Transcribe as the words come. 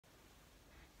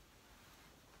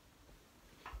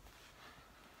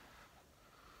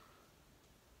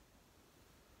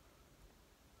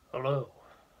Hello,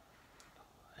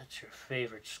 that's your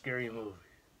favorite scary movie.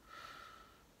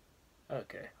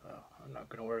 Okay, well, I'm not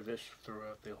going to wear this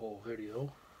throughout the whole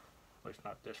video, at least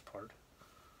not this part.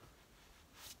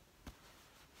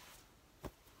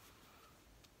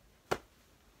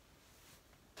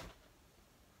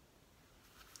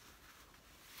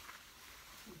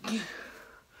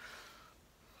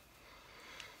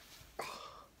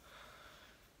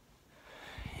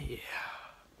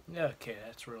 Yeah, okay,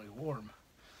 that's really warm.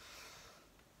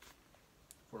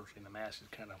 Fortunately, the mask is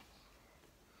kind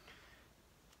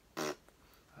of...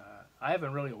 I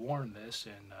haven't really worn this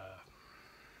in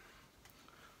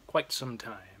quite some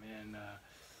time, and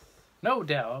no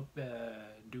doubt,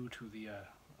 due to the... here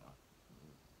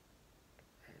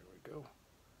we go.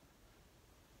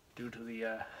 Due to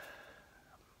the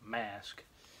mask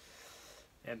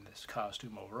and this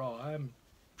costume overall, I'm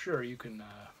sure you can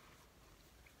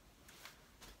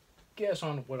guess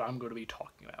on what I'm going to be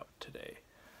talking about today.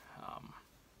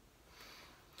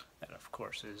 That, of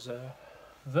course, is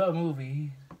the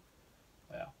movie.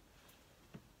 Well,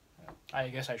 I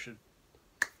guess I should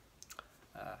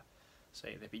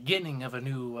say the beginning of a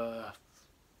new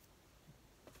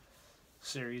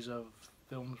series of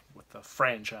films with the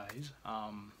franchise.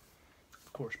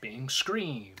 Of course, being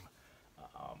Scream.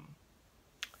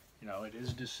 You know, it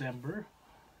is December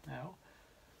now,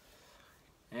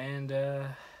 and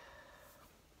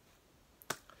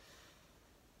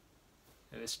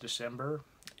this December,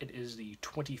 it is the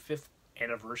 25th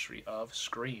anniversary of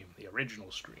Scream, the original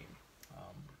Scream.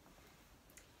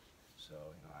 So,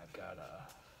 you know, I've got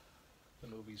the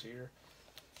movies here.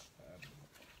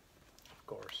 Of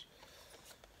course,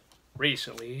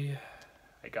 recently,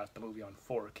 I got the movie on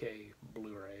 4K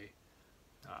Blu-ray.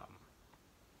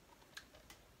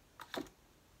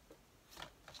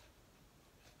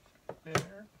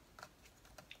 There.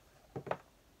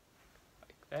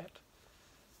 Like that.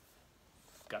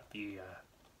 Got the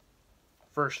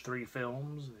first 3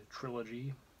 films, the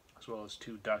trilogy, as well as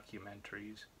 2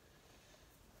 documentaries.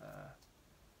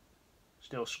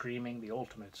 Still Screaming, the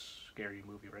ultimate scary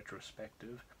movie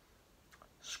retrospective.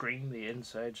 Scream, the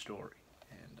inside story.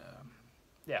 And,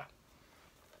 yeah.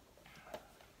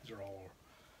 These are all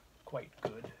quite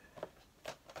good.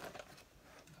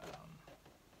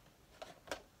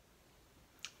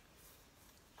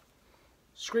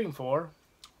 Scream 4.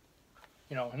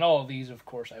 You know, and all of these, of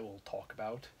course, I will talk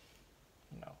about,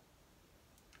 you know,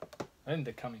 in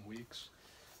the coming weeks.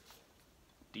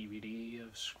 DVD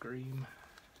of Scream,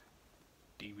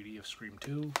 DVD of Scream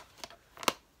 2,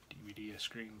 DVD of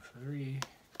Scream 3,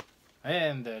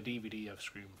 and the DVD of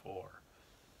Scream 4.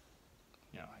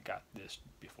 You know, I got this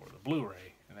before the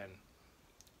Blu-ray, and then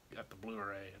got the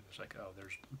Blu-ray, and it's like, oh,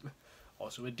 there's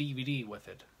also a DVD with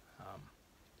it.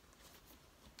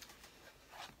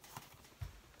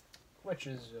 Which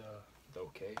is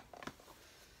okay.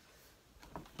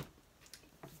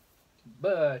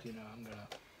 But, you know, I'm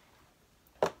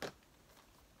gonna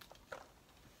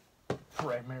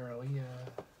primarily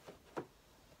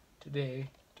today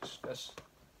discuss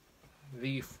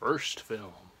the first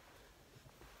film.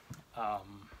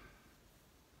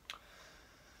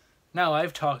 Now,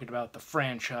 I've talked about the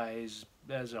franchise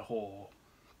as a whole,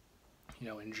 you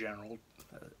know, in general,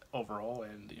 overall,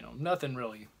 and, you know, nothing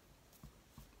really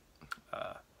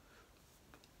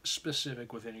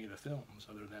specific with any of the films,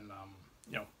 other than,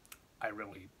 you know, I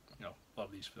really, you know,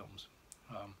 love these films.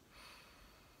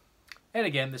 And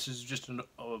again, this is just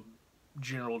a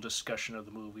general discussion of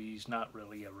the movies, not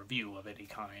really a review of any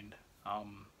kind.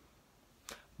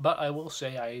 But I will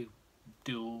say I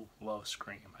do love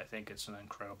Scream. I think it's an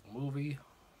incredible movie.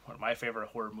 One of my favorite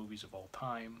horror movies of all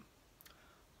time.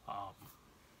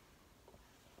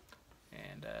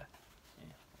 And, yeah.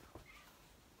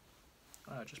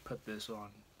 I'll just put this on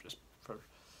just for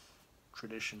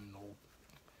traditional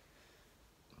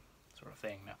sort of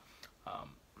thing now.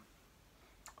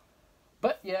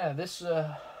 But yeah, this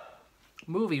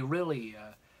movie really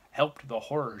helped the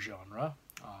horror genre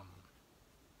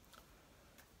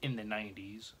in the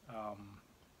 90s.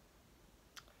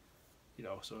 You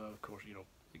know, so of course, you know,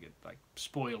 you get like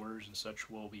spoilers and such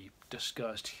will be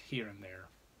discussed here and there.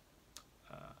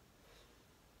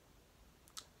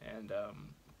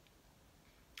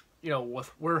 You know, with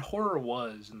where horror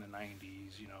was in the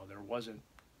 90s, you know, there wasn't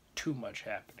too much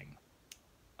happening.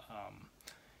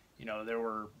 You know, there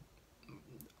were,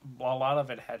 a lot of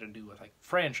it had to do with, like,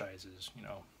 franchises, you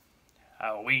know.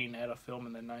 Halloween had a film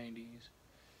in the 90s.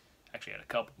 Actually had a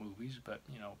couple movies, but,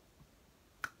 you know,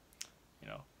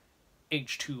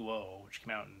 H2O, which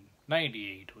came out in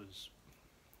 98, was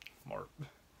more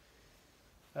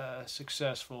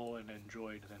successful and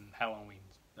enjoyed than Halloween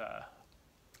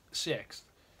 6th.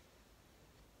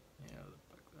 You know,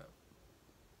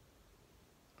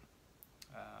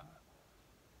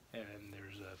 and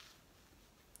there's a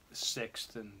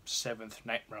 6th and 7th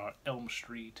Nightmare on Elm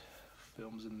Street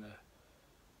films in the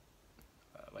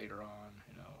later on,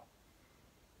 you know,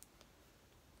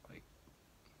 like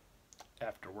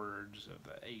afterwards of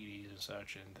the 80s and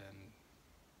such, and then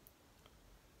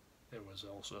there was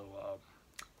also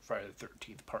Friday the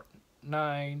 13th Part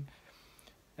 9,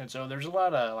 and so there's a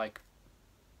lot of like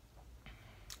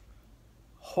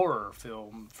horror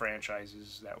film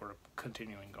franchises that were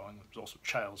continuing going. There was also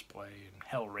Child's Play and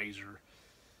Hellraiser.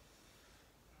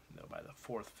 Though by the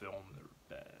 4th film,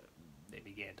 they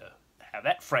began to have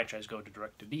that franchise go to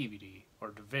direct to DVD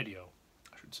or to video,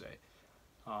 I should say.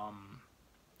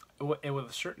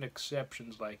 With certain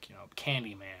exceptions, like, you know,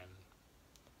 Candyman,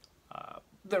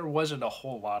 there wasn't a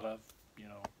whole lot of, you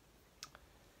know,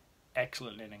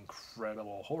 excellent and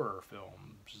incredible horror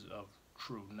films of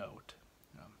true note.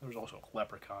 There was also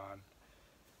Leprechaun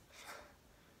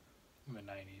in the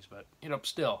 90s, but, you know,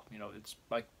 still, you know, it's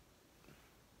like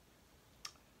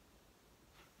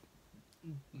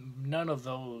none of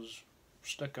those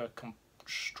struck a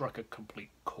complete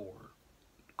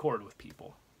chord with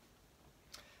people.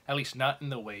 At least not in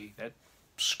the way that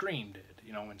Scream did.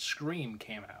 You know, when Scream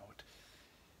came out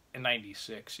in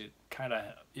 '96,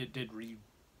 it did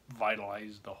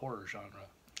revitalize the horror genre,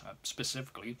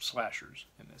 specifically slashers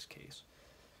in this case.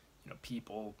 You know,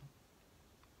 people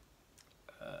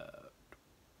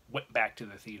went back to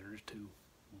the theaters to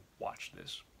watch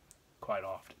this quite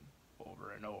often,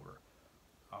 over and over.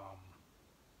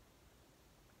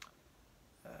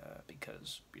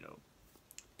 Because, you know,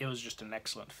 it was just an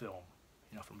excellent film,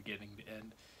 you know, from beginning to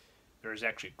end. There is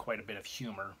actually quite a bit of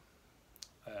humor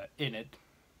in it,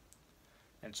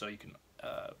 and so you can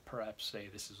perhaps say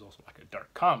this is also like a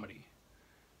dark comedy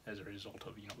as a result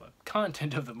of, you know, the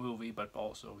content of the movie, but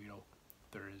also, you know,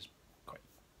 there is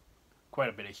quite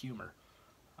a bit of humor,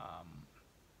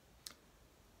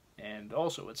 and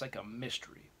also it's like a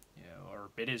mystery. You know, or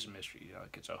it is a mystery. You know,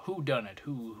 like it's a whodunit.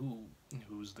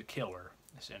 Who's the killer?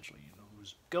 Essentially, you know,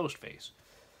 who's Ghostface,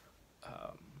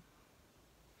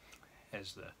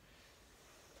 as the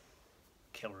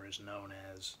killer is known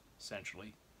as,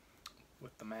 essentially,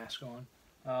 with the mask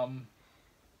on.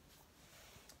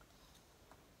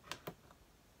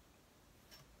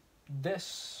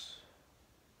 This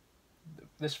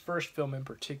first film in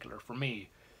particular, for me,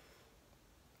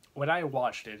 when I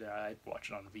watched it on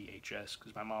VHS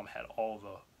because my mom had all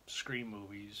the Scream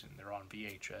movies and they're on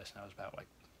VHS, and I was about like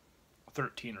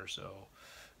 13 or so,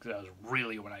 because that was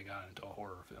really when I got into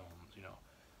horror films, you know.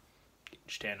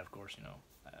 Age 10, of course, you know.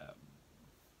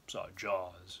 Saw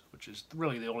Jaws, which is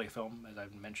really the only film, as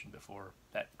I've mentioned before,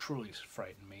 that truly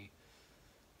frightened me.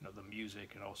 You know, the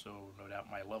music, and also, no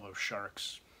doubt, my love of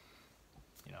sharks,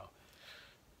 you know,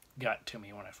 got to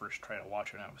me when I first tried to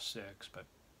watch it when I was 6, but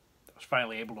I was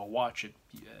finally able to watch it,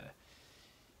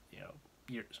 you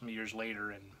know, some years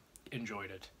later, and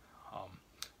enjoyed it.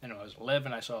 And when I was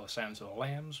 11, I saw The Silence of the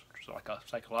Lambs, which was like a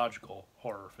psychological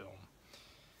horror film.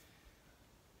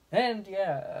 And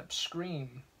yeah,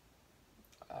 Scream,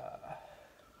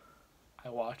 I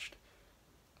watched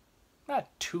not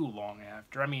too long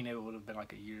after. I mean, it would have been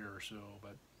like a year or so,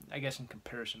 but I guess in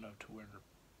comparison to where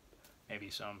maybe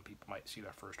some people might see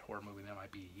their first horror movie, that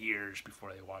might be years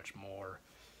before they watch more,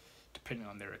 depending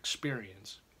on their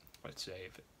experience. Let's say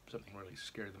if something really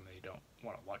scared them, they don't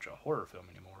want to watch a horror film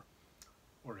anymore,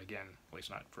 or again, at least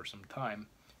not for some time.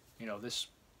 You know, this,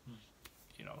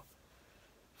 you know,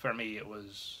 for me it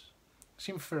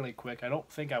seemed fairly quick. I don't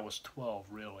think I was 12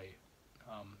 really.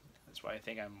 That's why I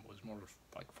think I was more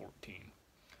like 14.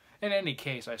 In any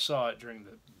case, I saw it during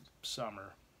the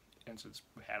summer, and since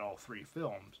we had all 3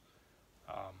 films,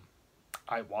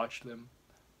 I watched them,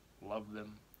 loved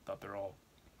them, thought they're all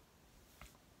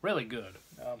really good.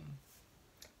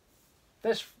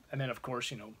 And then of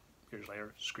course, you know, years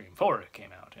later, Scream 4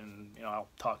 came out, and you know, I'll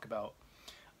talk about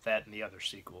that and the other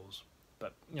sequels.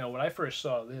 But you know, when I first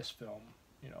saw this film,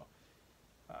 you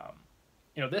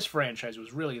know, this franchise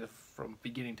was really from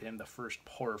beginning to end the first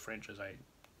horror franchise I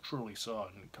truly saw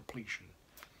in completion.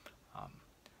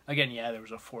 Again, yeah, there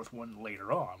was a 4th one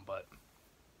later on, but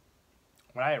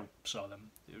when I saw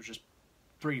them, it was just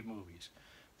 3 movies,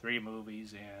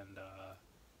 and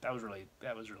that was really it.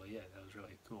 That was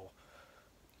really cool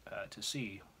to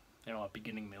see, you know, a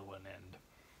beginning, middle, and end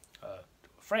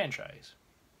franchise.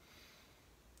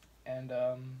 And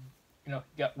you know,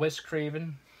 you got Wes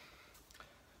Craven,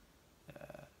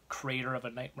 creator of A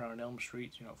Nightmare on Elm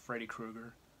Street, you know, Freddy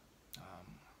Krueger.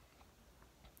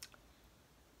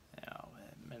 You know,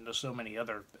 then there's so many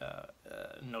other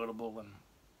notable and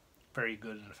very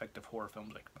good and effective horror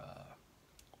films like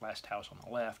Last House on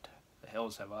the Left, The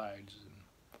Hills Have Eyes, and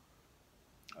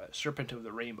Serpent of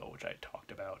the Rainbow, which I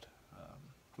talked about,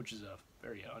 which is a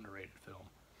very underrated film,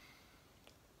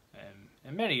 and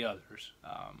many others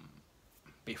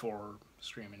before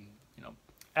Scream and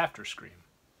after Scream.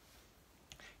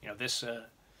 This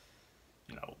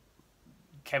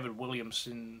Kevin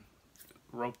Williamson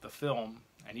wrote the film,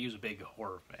 and he was a big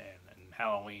horror fan, and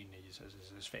Halloween is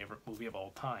his favorite movie of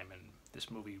all time, and this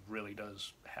movie really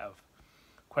does have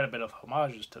quite a bit of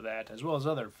homages to that, as well as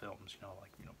other films,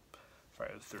 like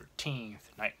Friday the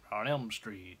 13th, Nightmare on Elm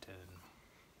Street, and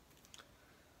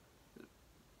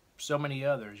so many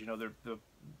others.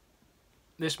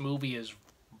 This movie is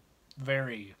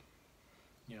very,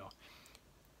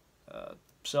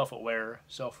 self-aware,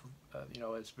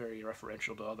 it's very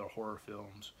referential to other horror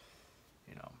films,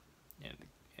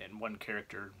 and one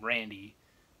character, Randy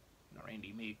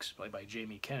Meeks, played by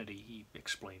Jamie Kennedy, he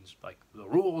explains like the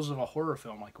rules of a horror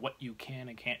film, like what you can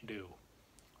and can't do.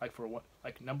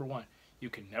 Like number one, you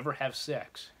can never have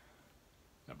sex.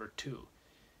 Number two,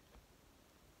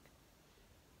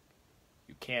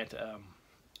 you can't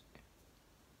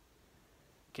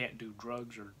do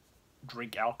drugs or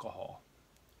drink alcohol.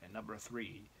 And number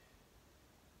three,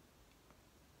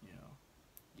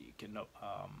 you can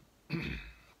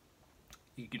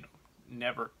you can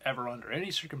never ever under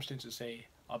any circumstances say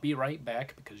I'll be right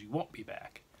back, because you won't be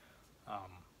back.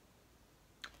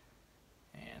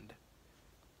 And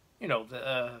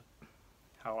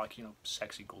how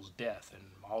sex equals death, and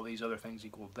all these other things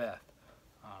equal death,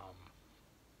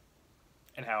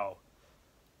 and how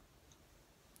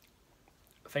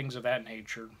things of that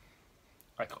nature,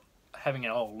 like having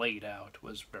it all laid out,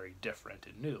 was very different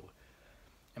and new,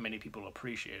 and many people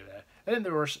appreciated that. And then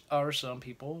there are some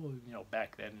people,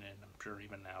 back then, and I'm sure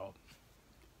even now,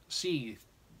 see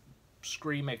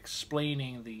Scream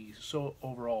explaining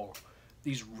overall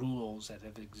these rules that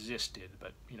have existed,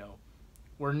 but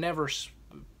were never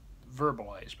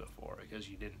verbalized before, because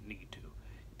you didn't need to.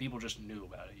 People just knew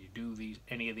about it. You do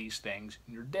any of these things,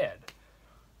 and you're dead.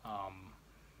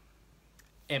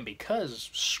 And because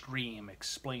Scream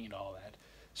explained all that,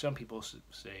 some people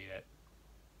say that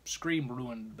Scream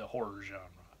ruined the horror genre.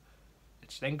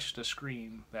 It's thanks to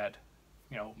Scream that,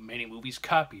 many movies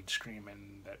copied Scream,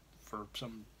 and that for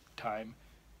some time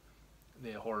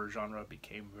the horror genre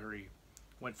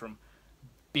went from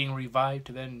being revived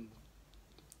to then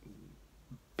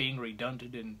being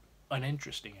redundant and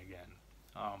uninteresting again.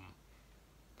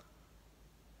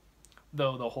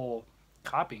 Though the whole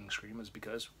copying Scream is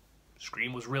because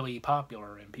Scream was really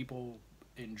popular and people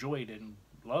enjoyed and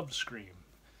loved Scream.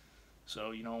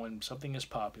 So, when something is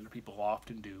popular, people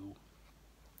often do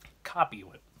copy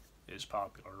what is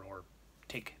popular, or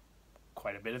take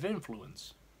quite a bit of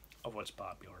influence of what's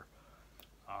popular.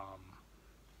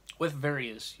 With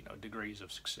various, degrees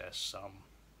of success. Some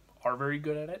are very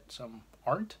good at it, some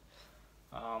aren't.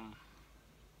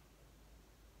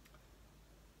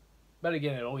 But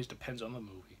again, it always depends on the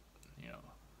movie.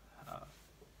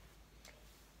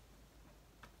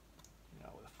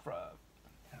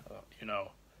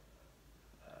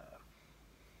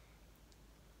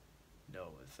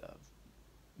 With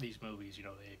these movies,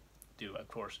 they do, of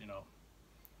course,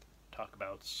 talk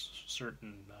about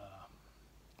certain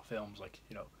films, like,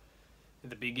 at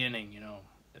the beginning,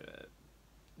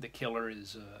 the killer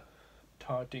is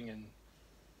taunting and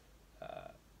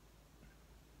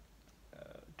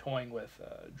toying with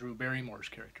Drew Barrymore's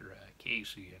character,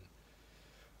 Casey, and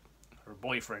her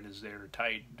boyfriend is there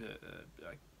tied,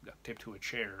 taped to a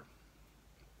chair,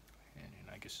 and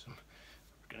I guess we're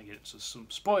gonna get into some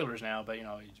spoilers now, but he's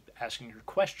asking her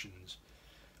questions,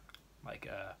 like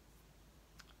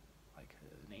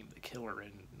name the killer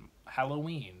in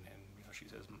Halloween, and she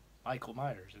says Michael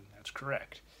Myers, and that's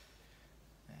correct,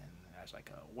 and that's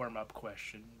like a warm-up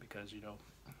question, because the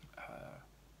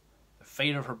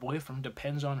fate of her boyfriend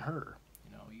depends on her.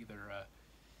 Either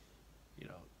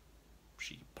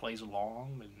she plays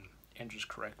along and answers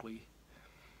correctly,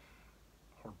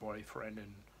 her boyfriend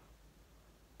and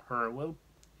her will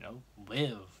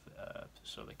live,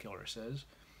 so the killer says.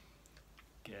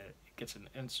 Gets an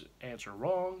answer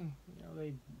wrong,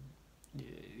 they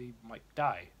might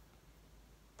die.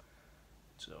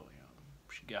 So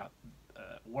she got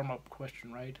a warm-up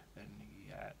question right, and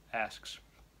he asks,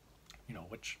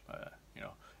 which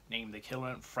name the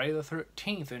killer in Friday the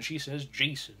 13th, and she says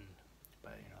Jason,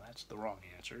 but that's the wrong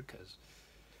answer, because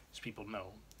as people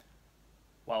know,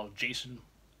 while Jason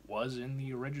was in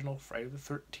the original Friday the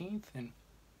 13th, and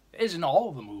is in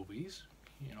all the movies,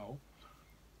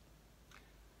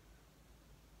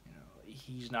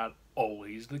 he's not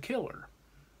always the killer.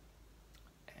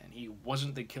 And he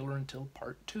wasn't the killer until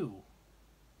part 2.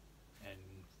 And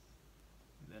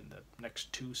then the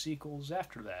next 2 sequels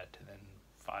after that. And then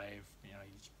 5,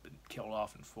 he's been killed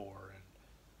off in 4. And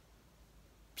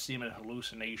see him in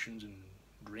hallucinations and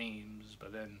dreams.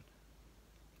 But then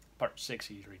part 6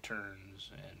 he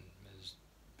returns and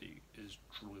is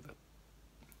truly the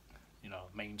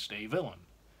mainstay villain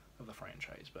of the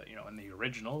franchise. But in the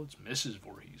original, it's Mrs.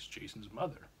 Voorhees, Jason's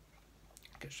mother,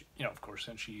 because of course,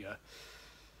 since she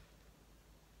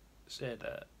said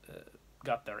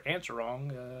got their answer wrong,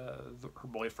 her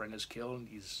boyfriend is killed and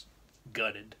he's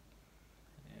gutted.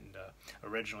 And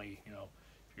originally,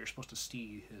 you're supposed to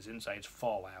see his insides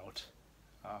fall out,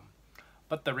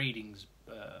 but the ratings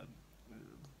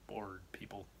bored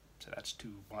people, so that's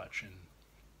too much.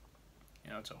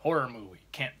 And it's a horror movie,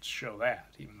 can't show that,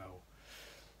 even though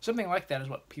something like that is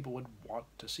what people would want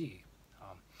to see.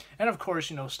 And of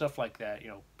course, stuff like that,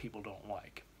 people don't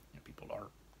like. People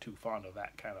aren't too fond of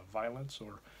that kind of violence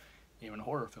or even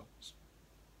horror films.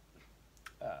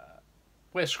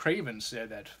 Wes Craven said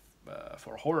that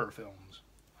for horror films,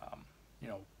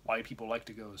 why people like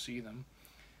to go see them,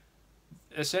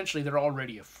 essentially they're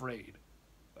already afraid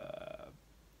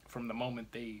from the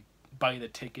moment they buy the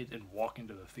ticket and walk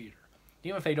into the theater.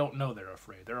 Even if they don't know they're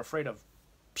afraid of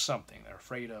something. They're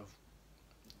afraid of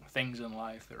things in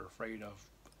life. They're afraid of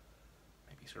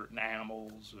maybe certain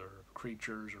animals or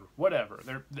creatures or whatever.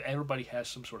 Everybody has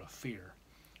some sort of fear.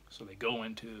 So they go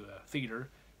into a theater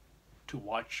to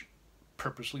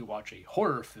purposely watch a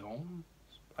horror film,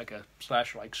 like a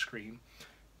slasher like Scream,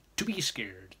 to be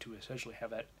scared, to essentially have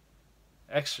that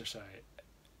exercised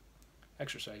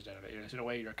out of it. In a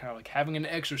way, you're kind of like having an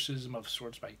exorcism of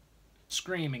sorts by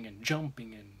screaming and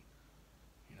jumping and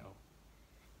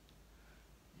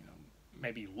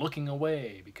maybe looking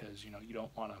away because you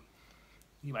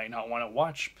might not want to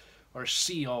watch or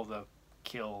see all the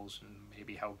kills and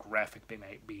maybe how graphic they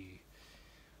might be.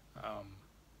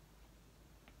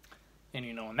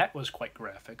 And that was quite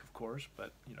graphic, of course,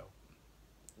 but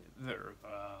there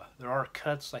are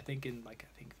cuts, I think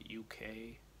the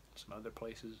UK, some other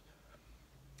places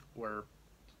where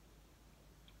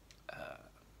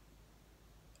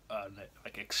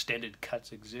like extended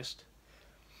cuts exist.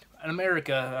 In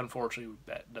America, unfortunately,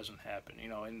 that doesn't happen.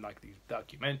 In like these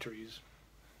documentaries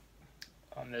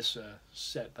on this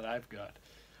set that I've got,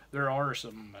 there are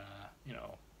some,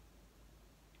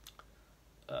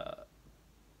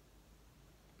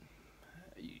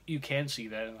 you can see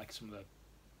that in like some of the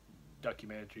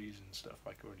documentaries and stuff,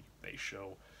 like where they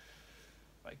show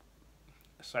like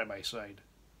side by side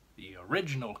the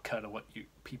original cut of what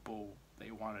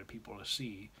they wanted people to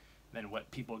see, and then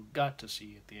what people got to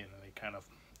see at the end, and they kind of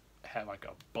had like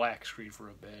a black screen for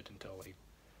a bit until they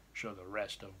show the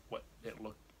rest of what the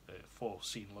full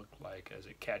scene looked like as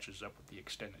it catches up with the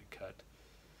extended cut.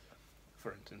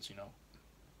 For instance,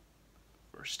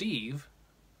 for Steve,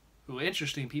 who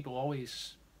interesting people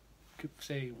always could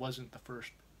say wasn't the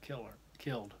first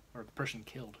killed or the person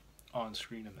killed on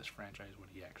screen in this franchise, what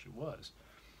he actually was.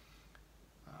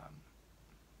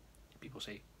 People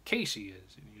say Casey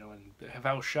is, and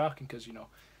how shocking, because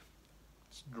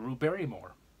it's Drew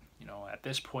Barrymore. At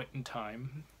this point in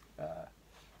time,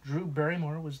 Drew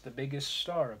Barrymore was the biggest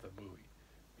star of the movie.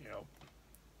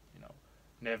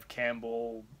 Neve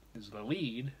Campbell is the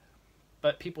lead,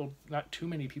 but not too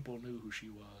many people knew who she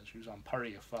was. She was on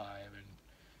Party of Five, and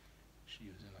she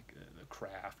was in like The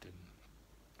Craft and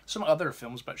some other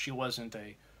films, but she wasn't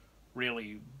a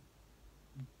really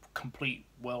complete,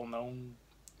 well-known,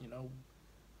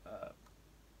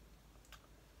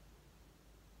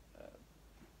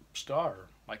 star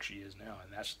like she is now,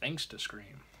 and that's thanks to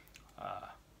Scream.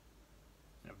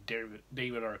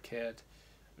 David Arquette,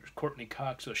 there's Courtney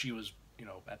Cox, so she was,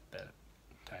 at that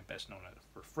time best known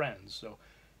for Friends, so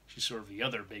she's sort of the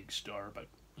other big star, but,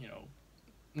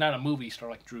 not a movie star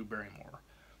like Drew Barrymore.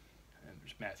 And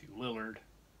there's Matthew Lillard,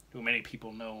 who many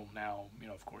people know now,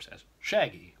 of course, as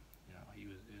Shaggy. He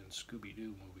was in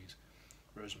Scooby-Doo movies.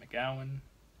 Rose McGowan,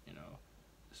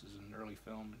 this is an early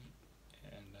film,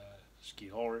 and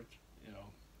Skeet Ulrich,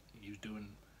 he was doing,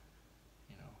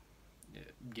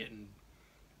 getting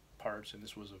parts, and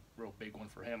this was a real big one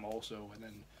for him also. And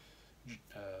then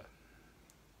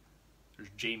there's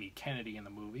Jamie Kennedy in the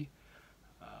movie,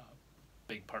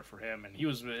 big part for him, and he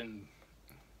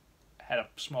had a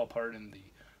small part in the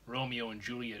Romeo and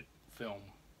Juliet film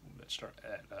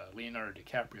that Leonardo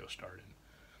DiCaprio starred in.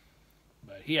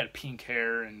 But he had pink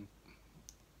hair, and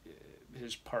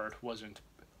his part wasn't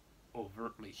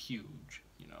overtly huge.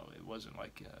 It wasn't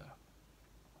like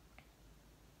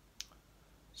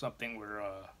something where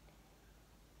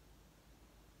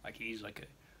Like he's like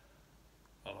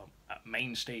a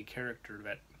mainstay character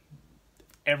that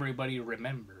everybody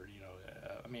remembered. You know,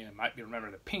 I mean, it might be remember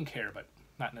the pink hair, but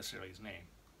not necessarily his name.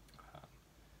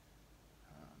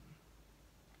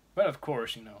 But of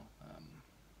course, you know,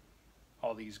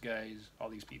 all these guys, all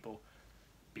these people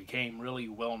became really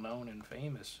well known and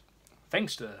famous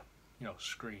thanks to, you know,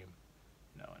 Scream.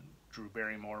 You know, and Drew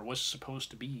Barrymore was supposed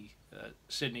to be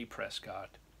Sidney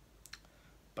Prescott,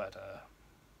 but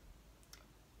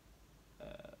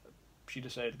she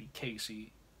decided to be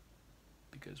Casey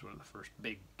because one of the first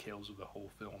big kills of the whole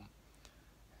film,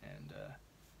 and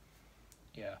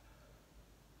yeah.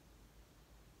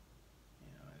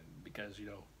 Because, you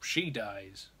know, she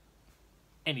dies,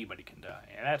 anybody can die.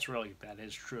 And that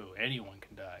is true. Anyone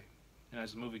can die. And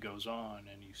as the movie goes on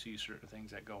and you see certain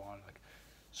things that go on, like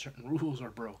certain rules are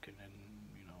broken and,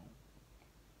 you know,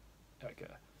 like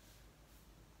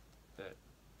that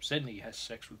Sidney has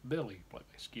sex with Billy, played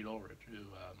by Skeet Ulrich, who,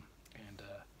 and,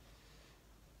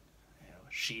 you know,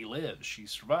 she lives, she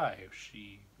survives,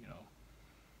 she, you know,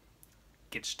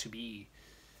 gets to be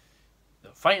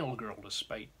the final girl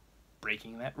despite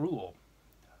breaking that rule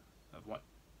of what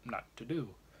not to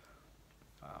do.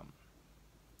 You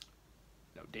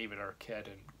know, David Arquette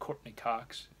and Courtney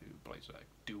Cox, who plays like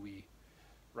Dewey,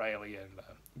 Riley, and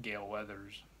Gale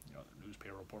Weathers, you know, the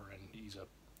newspaper reporter, and he's a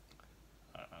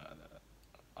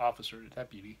officer,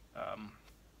 deputy.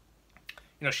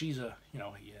 You know, she's a, you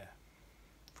know, yeah.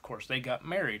 Of course, they got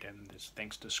married, and it's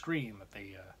thanks to Scream that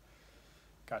they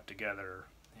got together,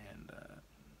 and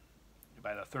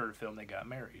by the third film they got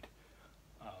married.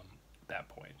 At that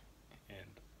point,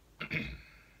 and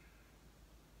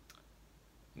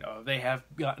you know, they have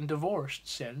gotten divorced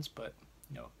since, but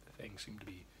you know, things seem to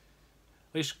be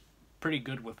at least pretty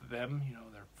good with them. You know,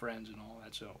 they're friends and all.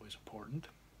 That's always important.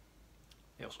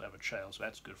 They also have a child, so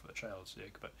that's good for the child's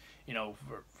sake. But you know,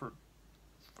 for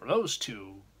those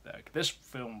two, like, this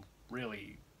film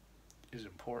really is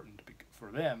important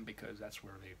for them because that's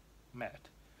where they met.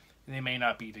 And they may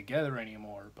not be together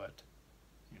anymore, but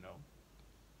you know,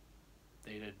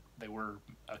 they were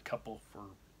a couple for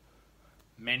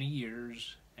many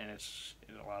years, and it's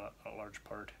in a large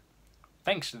part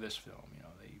thanks to this film. You know,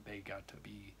 they got to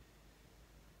become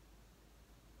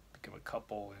a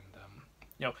couple, and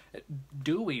you know,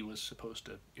 Dewey was supposed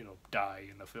to, you know, die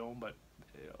in the film, but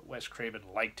Wes Craven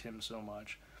liked him so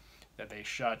much that they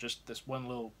shot just this one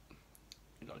little,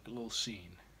 you know, like a little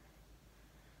scene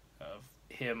of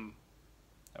him,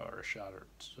 or a shot or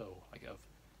so, like of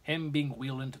him being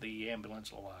wheeled into the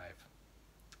ambulance alive.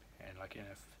 And like, and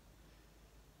if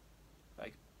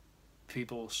like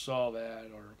people saw that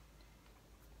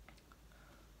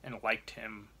and liked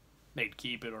him, they'd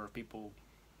keep it, or if people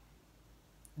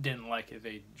didn't like it,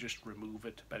 they'd just remove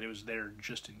it. But it was there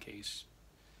just in case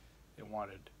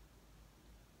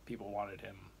people wanted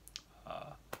him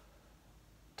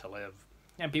to live,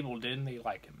 and people did, and they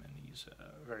like him, and he's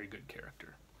a very good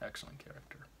character, excellent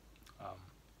character.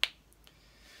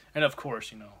 And of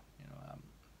course, you know,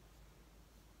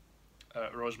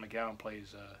 Rose McGowan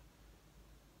plays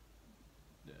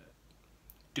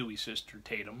Dewey's sister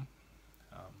Tatum,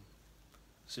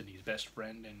 Sidney's best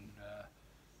friend, and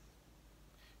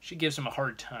she gives him a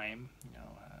hard time. You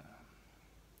know,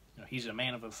 he's a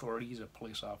man of authority. He's a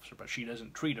police officer, but she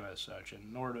doesn't treat him as such,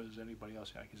 and nor does anybody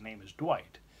else. Like, his name is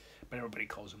Dwight, but everybody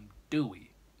calls him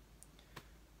Dewey.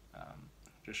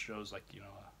 Just shows, like, you know,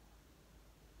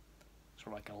 sort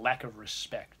of like a lack of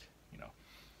respect. You know,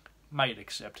 might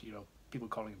accept, you know, people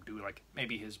calling him Dewey, like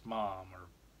maybe his mom or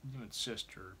even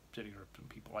sister, sitting or some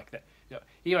people like that. You know,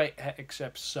 he might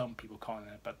accept some people calling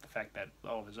that, but the fact that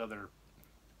all of his other,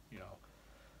 you know,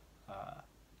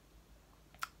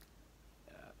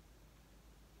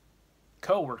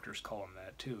 co-workers call him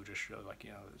that too, just shows, like,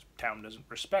 you know, his town doesn't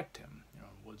respect him, you know,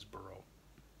 in Woodsboro.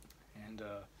 And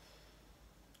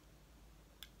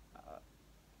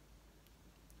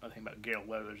another thing about Gale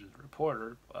Weathers as a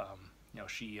reporter, you know,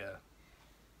 she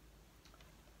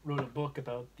wrote a book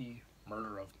about the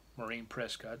murder of Maureen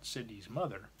Prescott, Sidney's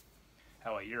mother,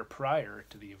 how a year prior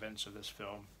to the events of this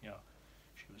film, you know,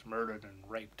 she was murdered and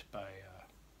raped by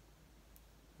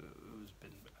a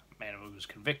man who was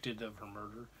convicted of her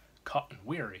murder, Cotton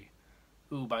Weary,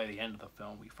 who by the end of the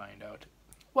film we find out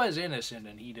was innocent,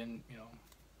 and he didn't, you know,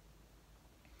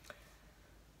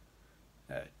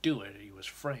 do it. He was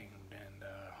framed, and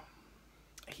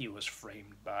he was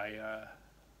framed by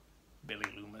Billy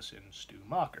Loomis and Stu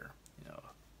Macher, you know,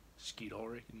 Skeet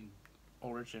Ulrich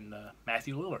and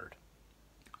Matthew Lillard.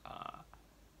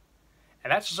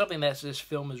 And that's something that this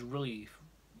film is really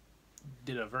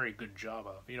did a very good job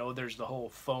of. You know, there's the whole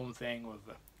phone thing with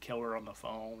the killer on the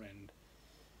phone, and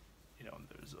you know,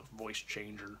 there's a voice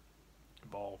changer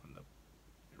involved in the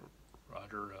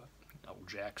Roger L.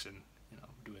 Jackson, you know,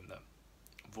 doing the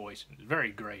voice, and he's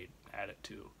very great at it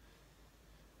too.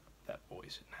 That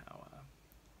voice and how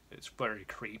it's very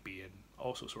creepy and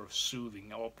also sort of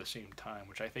soothing all at the same time,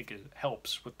 which I think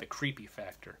helps with the creepy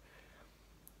factor.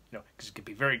 You know, because it can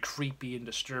be very creepy and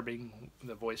disturbing.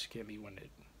 The voice can be when it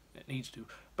needs to,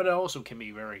 but it also can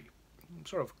be very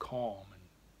sort of calm and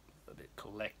a bit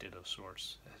collected of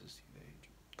sorts as they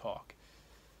talk.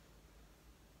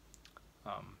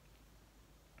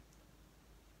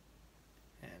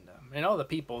 And all the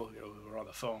people, you know, who were on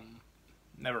the phone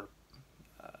never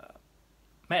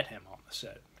met him on the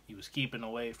set. He was keeping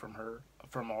away from her,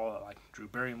 from all like Drew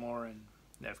Barrymore and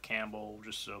Neve Campbell,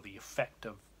 just so the effect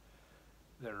of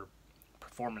their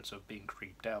performance of being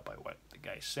creeped out by what the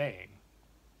guy's saying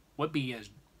would be as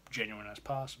genuine as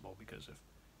possible. Because if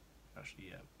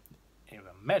actually any of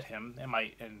them met him,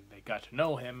 and they got to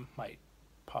know him, might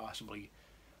possibly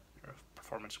their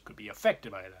performance could be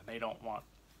affected by that. They don't want,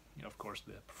 you know, of course,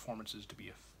 the performances to be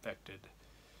affected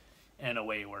in a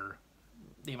way where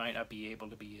they might not be able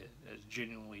to be as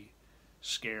genuinely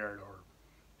scared or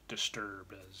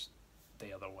disturbed as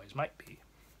they otherwise might be.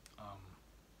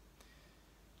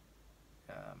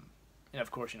 And of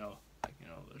course, you know, like, you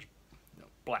know, there's, you know,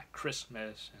 Black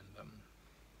Christmas and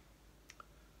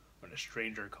When a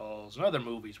Stranger Calls, and other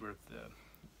movies where the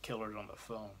killer's on the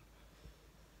phone.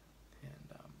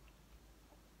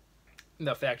 And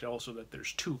the fact also that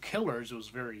there's two killers was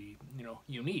very, you know,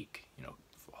 unique. You know,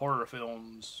 horror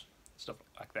films, stuff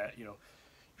like that, you know,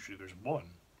 usually there's one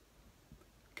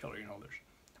killer. You know, there's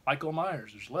Michael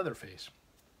Myers, there's Leatherface,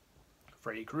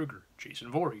 Freddy Krueger,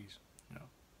 Jason Voorhees, you know,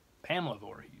 Pamela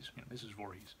Voorhees, you know, Mrs.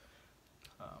 Voorhees,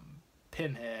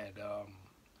 Pinhead,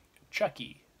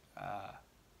 Chucky,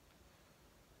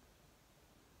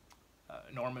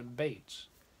 Norman Bates,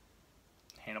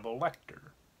 Hannibal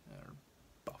Lecter,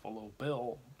 Buffalo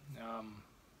Bill.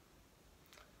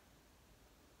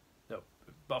 No,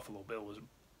 Buffalo Bill was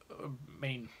a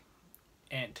main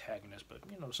antagonist, but,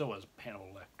 you know, so was Hannibal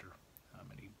Lecter.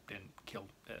 And he didn't kill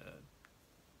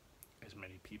as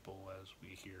many people as we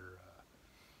hear.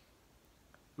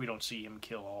 We don't see him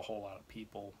kill a whole lot of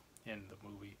people in the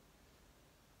movie.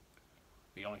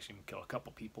 We only see him kill a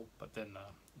couple people, but then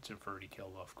it's inferred he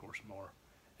killed, of course, more.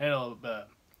 And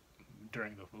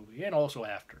during the movie, and also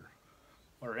after,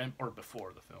 or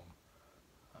before the film,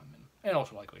 and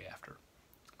also likely after.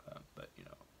 But, you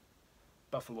know,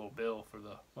 Buffalo Bill, for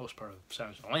the most part of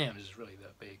Silence of the Lambs, is really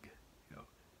the big, you know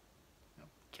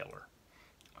killer.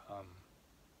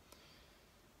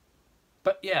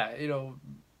 But yeah, you know,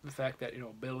 the fact that, you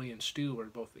know, Billy and Stu are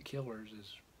both the killers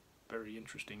is very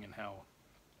interesting, in how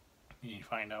you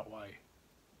find out why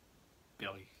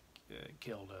Billy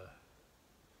killed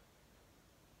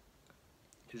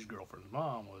his girlfriend's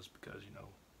mom was because, you know,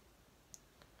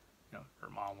 her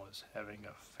mom was having an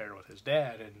affair with his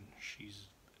dad,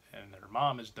 and her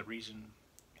mom is the reason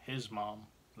his mom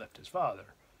left his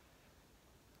father.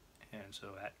 And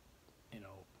so that, you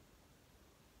know,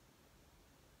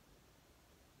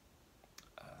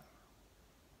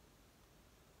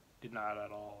 did not at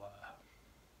all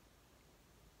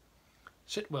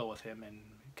sit well with him, and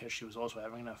because she was also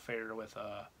having an affair with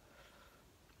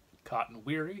Cotton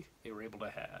Weary, they were able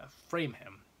to frame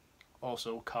him.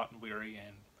 Also, Cotton Weary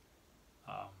and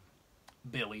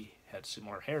Billy had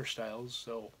similar hairstyles,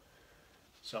 so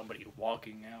somebody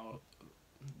walking out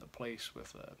the place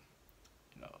with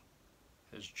you know,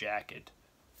 his jacket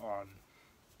on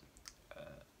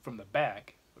from the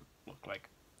back would look like,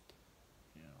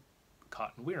 you know,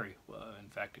 Cotton Weary. Well, in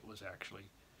fact, it was actually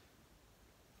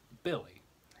Billy.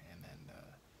 And then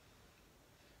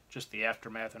just the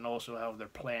aftermath, and also how their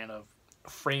plan of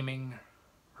framing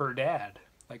her dad,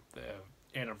 like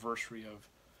the anniversary of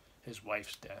his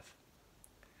wife's death,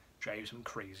 drives him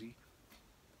crazy.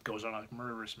 Goes on a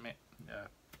murderous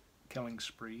killing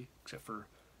spree, except for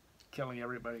killing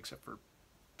everybody except for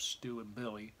Stu and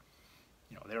Billy.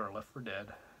 You know, they were left for dead.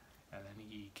 And then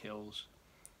he kills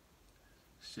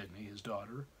Sydney, his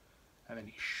daughter, and then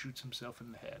he shoots himself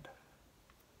in the head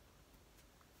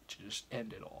to just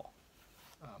end it all.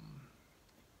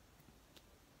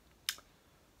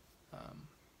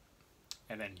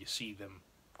 And then you see them,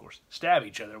 of course, stab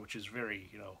each other, which is very,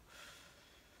 you know,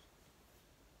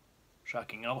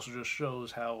 shocking. It also just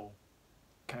shows how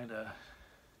kind of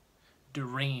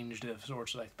deranged of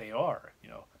sorts like they are. You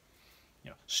know,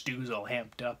 Stu's all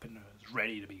amped up and is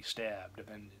ready to be stabbed, and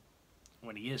then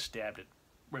when he is stabbed, it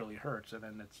really hurts. And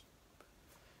then it's,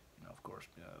 you know, of course,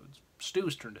 it's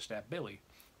Stu's turn to stab Billy,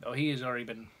 though he has already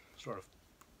been sort of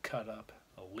cut up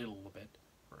a little bit.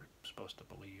 we're supposed to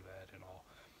believe that and all.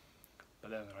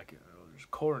 But then they're like, there's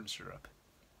corn syrup.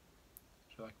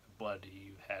 So like the blood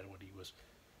he had when he was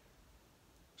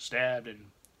stabbed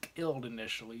and killed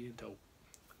initially until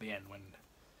the end when,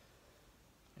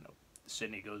 you know,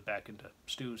 Sidney goes back into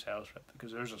Stu's house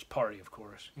because there's this party, of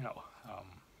course, you know,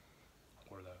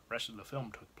 where the rest of the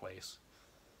film took place.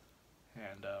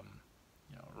 And,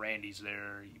 you know, Randy's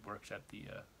there. He works at the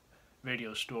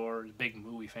video store. He's a big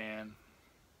movie fan.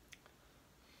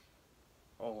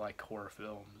 All like horror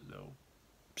films, though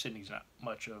Sidney's not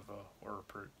much of a horror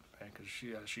fan because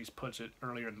she puts it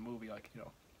earlier in the movie like, you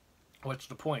know, what's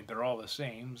the point? They're all the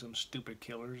same. Some stupid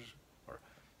killers, or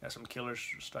some killers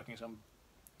stalking some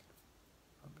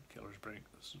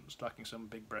stalking some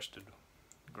big-breasted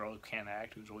girl who can't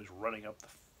act, who's always running up the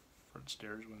front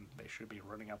stairs when they should be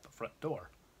running out the front door.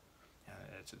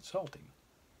 It's insulting.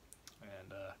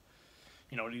 And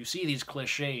you know, you see these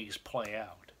cliches play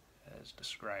out as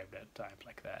described at times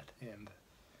like that, and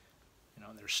you know,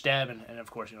 they're stabbing, and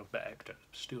of course, you know, back to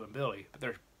Stu and Billy, but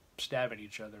they're stabbing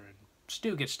each other, and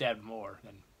Stu gets stabbed more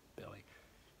than Billy,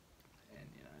 and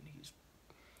you know, and he's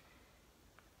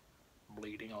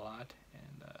bleeding a lot,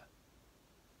 and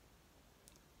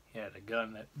he had a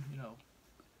gun that, you know,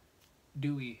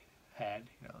 Dewey had,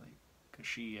 you know, because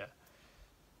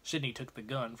Sidney took the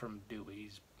gun from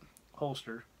Dewey's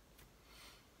holster,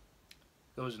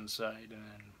 goes inside, and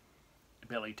then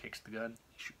Billy takes the gun,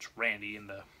 he shoots Randy in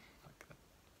the, like,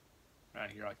 right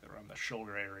here, like around the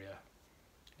shoulder area,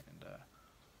 and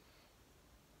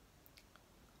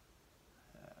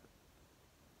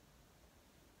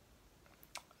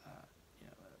you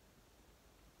know,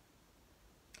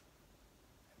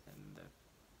 and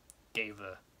gave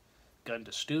the gun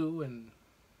to Stu, and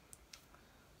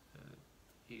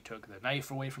he took the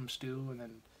knife away from Stu, and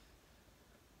then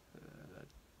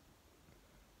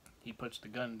he puts the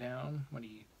gun down when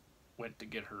he went to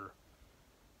get her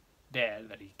dad,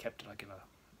 that he kept it like in a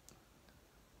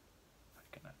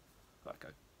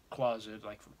closet,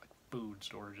 like for like food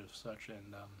storage of such,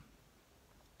 and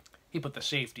he put the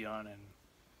safety on, and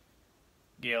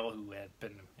Gail, who had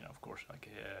been, you know, of course, like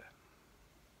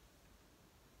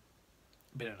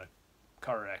been in a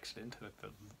car accident with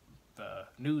the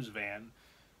news van,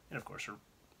 and of course her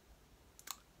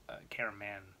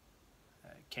cameraman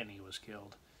Kenny was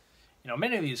killed. You know,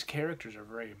 many of these characters are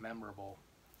very memorable,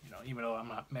 you know, even though I'm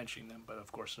not mentioning them, but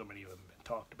of course so many of them have been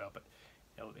talked about. But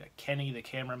you know, like Kenny the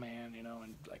cameraman, you know,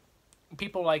 and like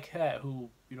people like that who,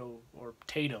 you know, or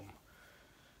Tatum,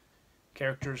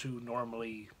 characters who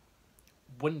normally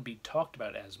wouldn't be talked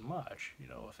about as much, you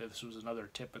know, if this was another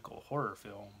typical horror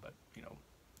film. But you know,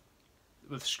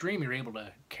 with Scream, you're able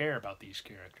to care about these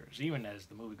characters. Even as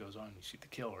the movie goes on, you see the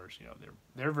killers, you know,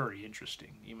 they're very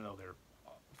interesting, even though they're,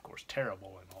 of course,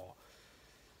 terrible and all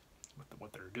with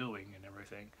what they're doing and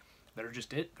everything. They're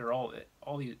just they're all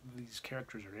these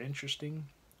characters are interesting,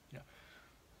 you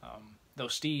know. Though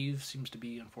Steve seems to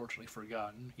be unfortunately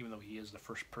forgotten, even though he is the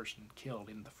first person killed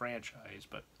in the franchise.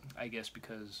 But I guess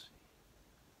because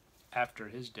after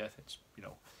his death, it's, you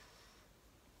know,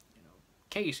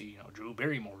 Casey, you know, Drew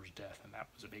Barrymore's death, and that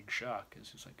was a big shock,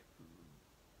 because it's like,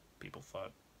 people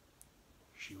thought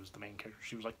she was the main character.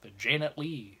 She was like the Janet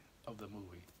Leigh of the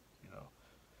movie, you know.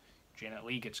 Janet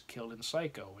Leigh gets killed in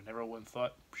Psycho, and everyone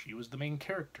thought she was the main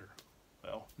character.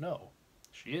 Well, no,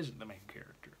 she isn't the main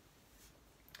character.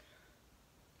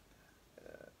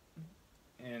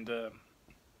 And you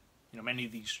know, many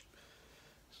of these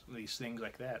things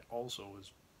like that also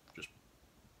is just,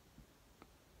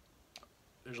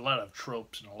 there's a lot of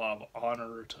tropes and a lot of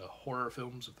honor to horror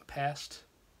films of the past,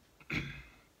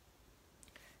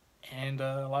 and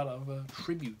a lot of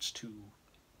tributes to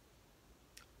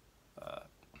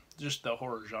just the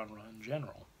horror genre in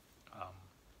general.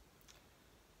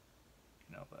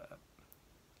 You know,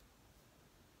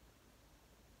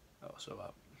 also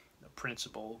the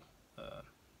principal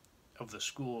of the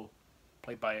school,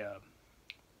 played by you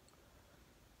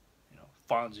know,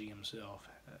 Fonzie himself,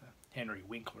 Henry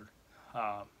Winkler.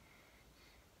 You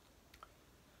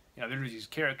know, there's these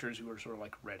characters who are sort of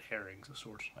like red herrings of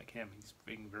sorts, like him. He's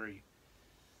being very,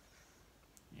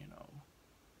 you know,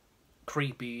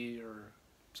 creepy, or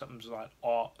something's not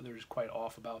off. There's quite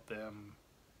off about them.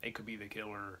 They could be the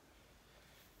killer.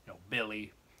 You know,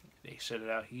 Billy, they set it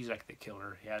out. He's like the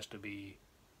killer. He has to be.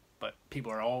 But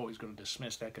people are always going to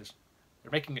dismiss that because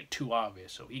they're making it too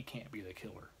obvious, so he can't be the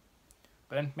killer.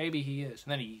 But then maybe he is,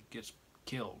 and then he gets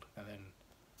killed, and then,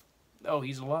 oh,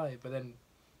 he's alive, but then,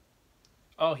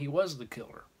 oh, he was the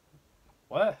killer.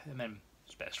 What? And then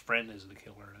his best friend is the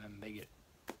killer, and then they get,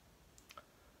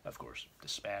 of course,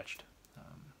 dispatched.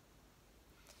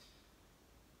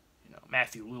 You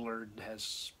Matthew Lillard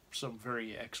has some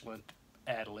very excellent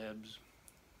ad libs.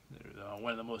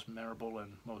 One of the most memorable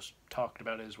and most talked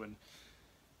about is when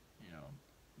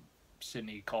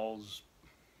Sidney calls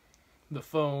the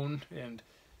phone and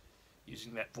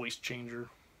using that voice changer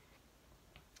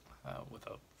with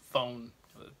a phone,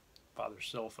 the father's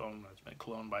cell phone that's been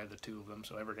cloned by the two of them,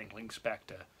 so everything links back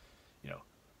to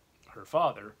her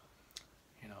father,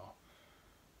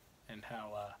 and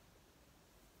how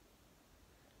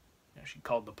she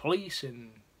called the police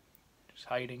and just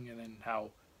hiding, and then how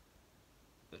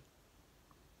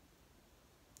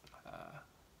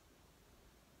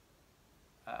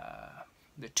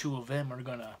the two of them are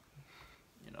gonna,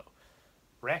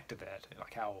 react to that.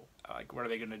 Like what are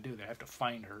they gonna do? They have to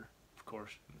find her, of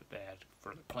course. Bad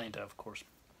for the plan to, of course,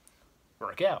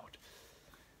 work out.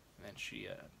 And then she,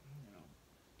 is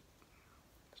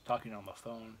talking on the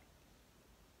phone.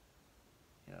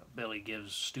 Billy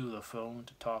gives Stu the phone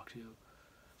to talk to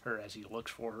her as he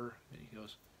looks for her. And he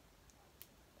goes,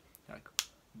 like,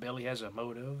 Billy has a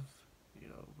motive,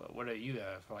 but what do you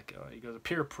have? Like, he goes,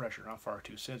 peer pressure, not far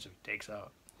too sensitive. He takes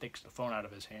the phone out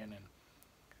of his hand, and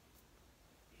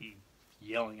he's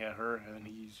yelling at her, and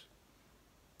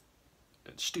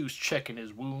Stu's checking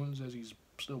his wounds as he's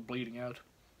still bleeding out,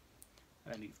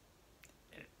 and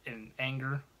in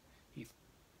anger, he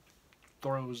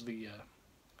throws the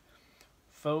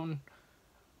phone,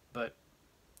 but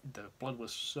the blood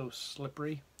was so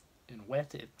slippery and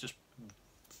wet, it just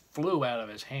flew out of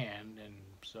his hand, and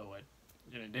so it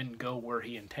didn't go where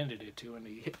he intended it to, and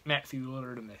he hit Matthew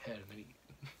Lillard in the head, and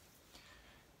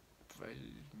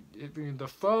then the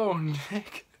phone,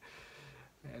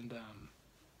 and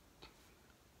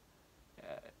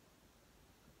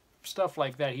stuff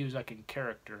like that. He was like in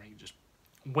character, and he just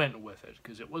went with it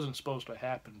because it wasn't supposed to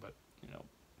happen, but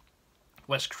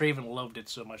Wes Craven loved it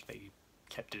so much they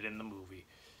kept it in the movie.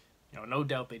 No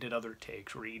doubt they did other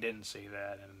takes where he didn't say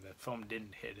that and the phone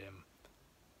didn't hit him,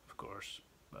 of course.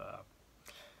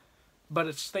 But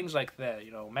it's things like that.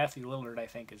 Matthew Lillard, I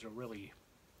think, is a really...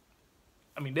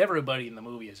 I mean, everybody in the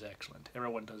movie is excellent.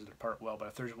 Everyone does their part well, but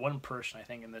if there's one person, I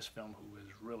think, in this film who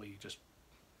is really just...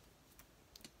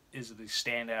 is the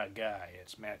standout guy,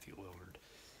 it's Matthew Lillard.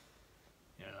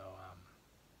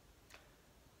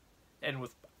 And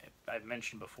with... I've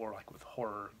mentioned before, like with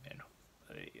horror and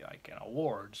like in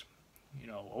awards,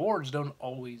 awards don't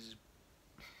always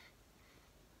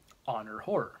honor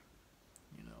horror,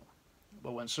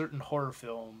 but when certain horror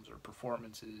films or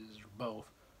performances or both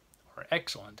are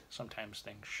excellent, sometimes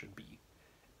things should be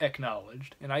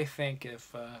acknowledged. And I think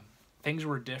if things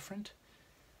were different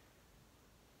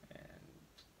and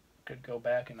could go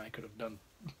back and I could have done,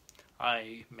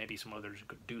 maybe some others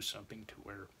could do something to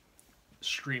where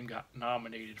Scream got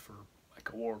nominated for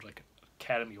like awards, like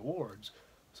Academy Awards,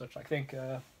 such. I think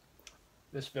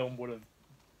this film would have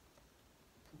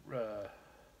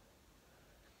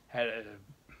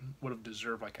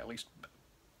deserved like at least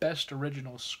Best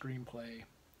Original Screenplay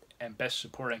and Best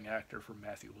Supporting Actor for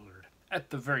Matthew Lillard at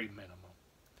the very minimum.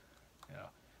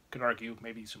 Could argue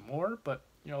maybe some more, but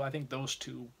I think those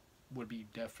two would be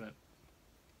definite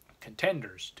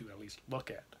contenders to at least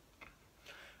look at.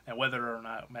 And whether or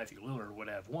not Matthew Lillard would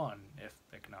have won if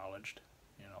acknowledged,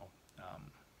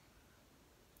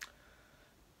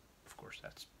 of course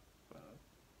that's,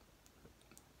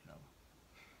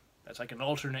 that's like an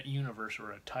alternate universe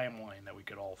or a timeline that we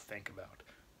could all think about.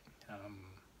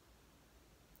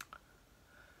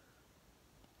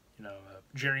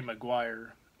 Jerry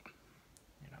Maguire,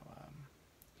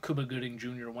 Cuba Gooding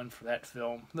Jr. won for that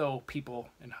film, though people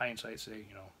in hindsight say,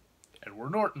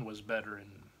 Edward Norton was better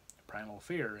in Primal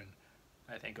Fear, and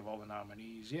I think of all the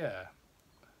nominees, yeah.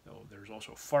 Though there's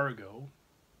also Fargo.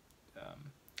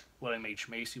 William H.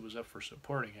 Macy was up for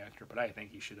Supporting Actor, but I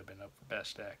think he should have been up for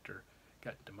Best Actor.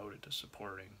 Got demoted to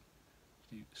Supporting.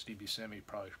 Steve Buscemi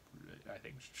probably, I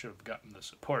think, should have gotten the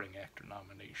Supporting Actor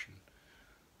nomination.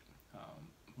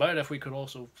 But if we could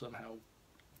also somehow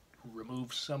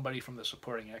remove somebody from the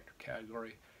Supporting Actor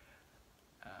category,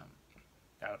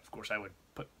 of course I would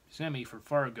put Buscemi for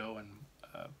Fargo and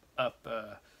up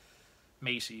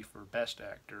Macy for Best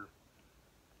Actor.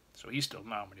 So he's still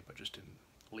nominated, but just in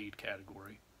lead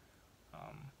category.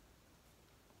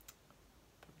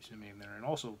 Put Buscemi in there, and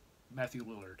also Matthew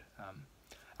Lillard.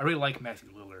 I really like Matthew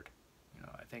Lillard.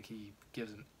 I think he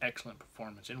gives an excellent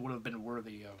performance and would have been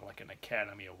worthy of like an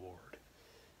Academy Award.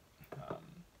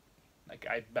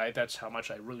 That's how much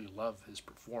I really love his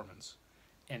performance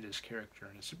and his character,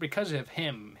 and it's because of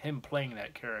him playing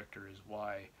that character is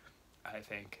why I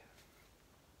think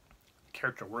the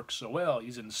character works so well.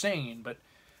 He's insane, but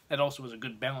that also is a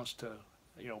good balance to,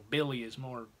 Billy is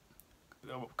more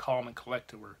calm and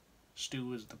collected, where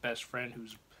Stu is the best friend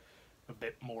who's a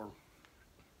bit more,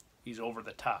 he's over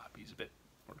the top, he's a bit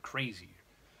more crazy,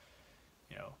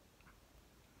 you know.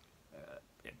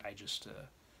 And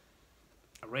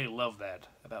I really love that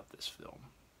about this film.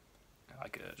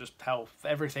 Like, just how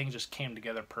everything just came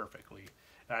together perfectly.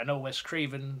 And I know Wes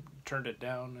Craven turned it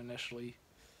down initially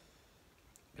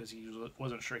because he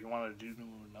wasn't sure he wanted to do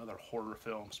another horror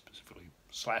film, specifically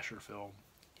slasher film.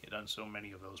 He had done so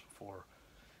many of those before.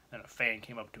 And a fan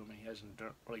came up to him and he hasn't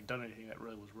really done anything that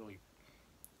really was really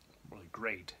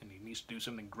great, and he needs to do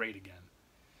something great again.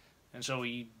 And so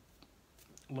he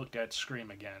looked at Scream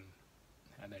again,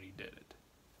 and then he did it.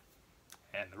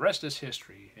 And the rest is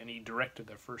history, and he directed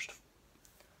the first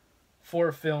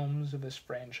 4 films of this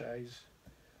franchise.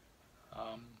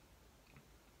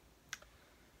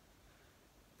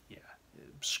 Yeah,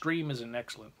 Scream is an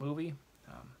excellent movie.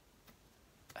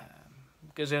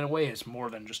 Because in a way it's more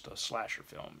than just a slasher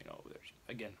film. You know,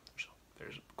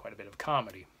 there's quite a bit of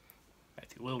comedy.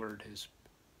 Matthew Lillard is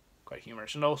quite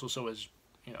humorous, and also so is,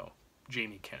 you know,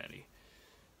 Jamie Kennedy.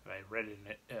 I read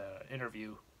in an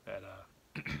interview that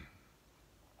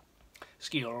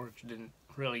Skeet Ulrich didn't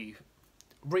really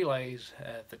realize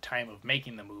at the time of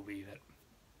making the movie that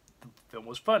the film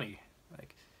was funny.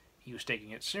 Like, he was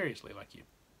taking it seriously, like you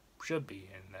should be,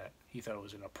 and that he thought it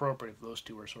was inappropriate if those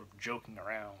two were sort of joking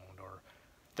around, or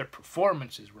their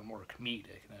performances were more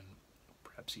comedic than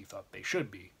perhaps he thought they should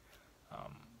be.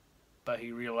 But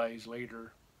he realized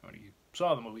later, when he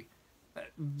saw the movie,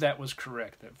 that was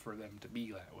correct, that for them to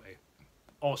be that way.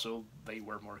 Also, they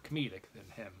were more comedic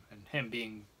than him, and him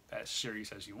being as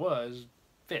serious as he was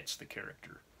fits the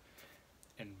character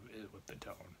and with the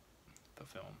tone of the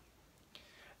film.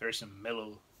 There are some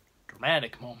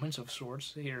melodramatic moments of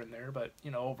sorts here and there, but,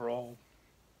 you know, overall,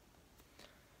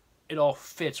 it all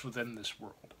fits within this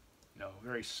world. You know,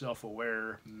 very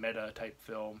self-aware, meta-type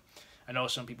film. I know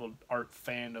some people aren't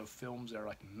fan of films that are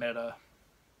like meta,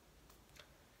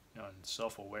 you know, and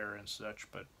self-aware and such,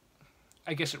 but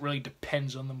I guess it really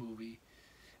depends on the movie,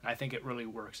 and I think it really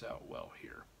works out well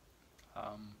here.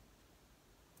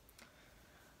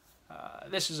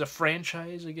 This is a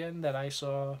franchise, again, that I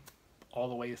saw all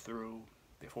the way through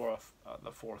the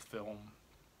fourth film.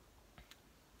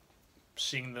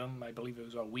 Seeing them, I believe it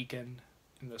was a weekend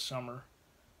in the summer,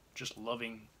 just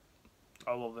loving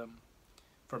all of them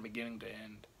from beginning to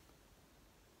end.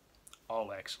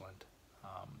 All excellent,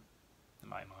 in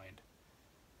my mind.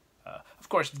 Of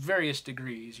course, various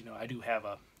degrees. You know, I do have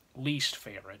a least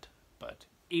favorite, but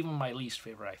even my least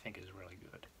favorite, I think, is really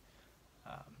good.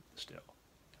 Still,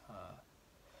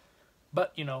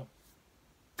 but you know,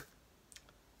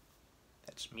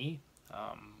 that's me,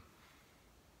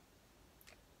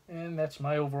 and that's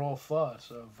my overall thoughts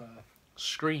of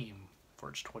Scream for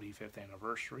its 25th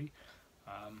anniversary.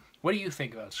 What do you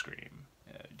think about Scream?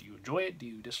 Do you enjoy it? Do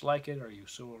you dislike it? Are you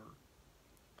sore?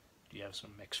 Do you have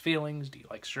some mixed feelings? Do you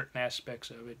like certain aspects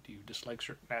of it? Do you dislike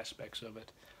certain aspects of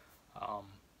it?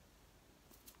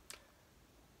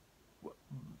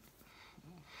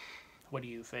 What do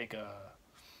you think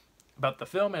about the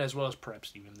film, and as well as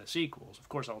perhaps even the sequels? Of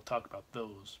course, I'll talk about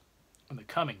those in the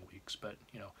coming weeks, but,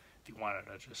 you know, if you wanted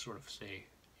to just sort of say,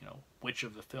 you know, which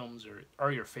of the films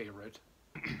are your favorite,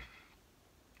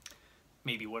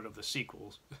 maybe what of the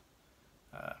sequels,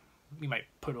 we might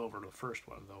put over the first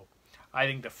one, though. I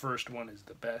think the first one is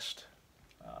the best.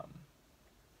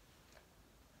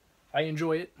 I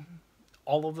enjoy it,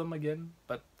 all of them again,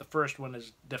 but the first one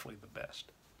is definitely the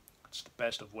best. It's the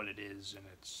best of what it is, and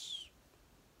it's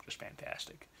just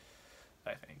fantastic,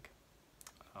 I think.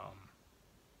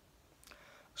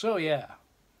 So yeah,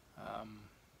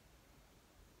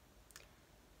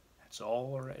 that's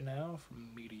all right now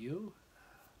from me to you.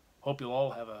 Hope you'll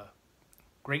all have a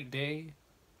great day,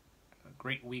 a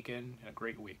great weekend, and a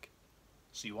great week.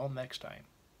 See you all next time.